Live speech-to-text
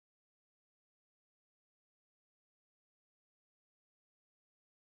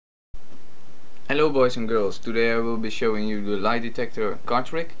Hello boys and girls, today I will be showing you the lie detector card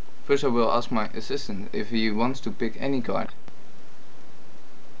trick. First I will ask my assistant if he wants to pick any card.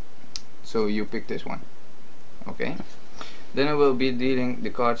 So you pick this one. Okay. Then I will be dealing the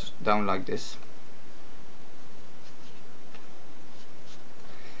cards down like this.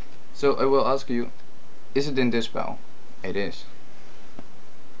 So I will ask you, is it in this pile? It is.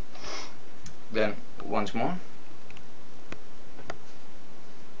 Then once more.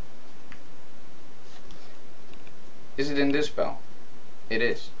 Is it in this pile? It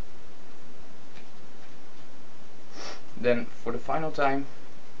is. Then for the final time,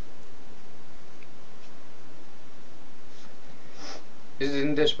 is it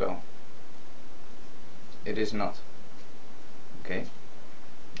in this pile? It is not. Okay.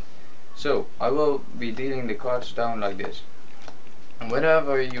 So I will be dealing the cards down like this. And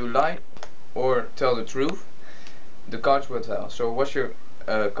whenever you lie or tell the truth, the cards will tell. So was your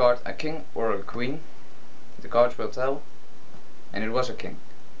card a king or a queen? The cards will tell, and it was a king,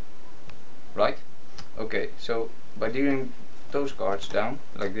 right? Okay, so by dealing those cards down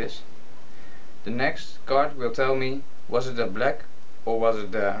like this, the next card will tell me, was it a black or was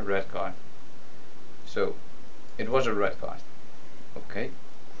it a red card? So it was a red card. Okay,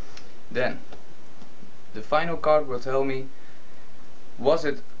 then the final card will tell me, was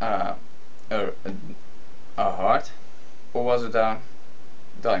it a heart or was it a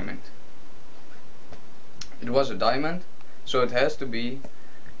diamond? It was a diamond, so it has to be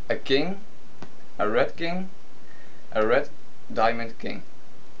a king, a red diamond king.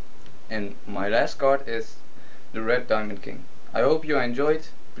 And my last card is the red diamond king. I hope you enjoyed.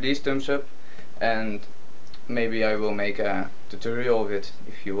 Please thumbs up, and maybe I will make a tutorial of it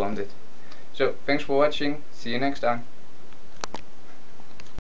if you want it. So thanks for watching, see you next time.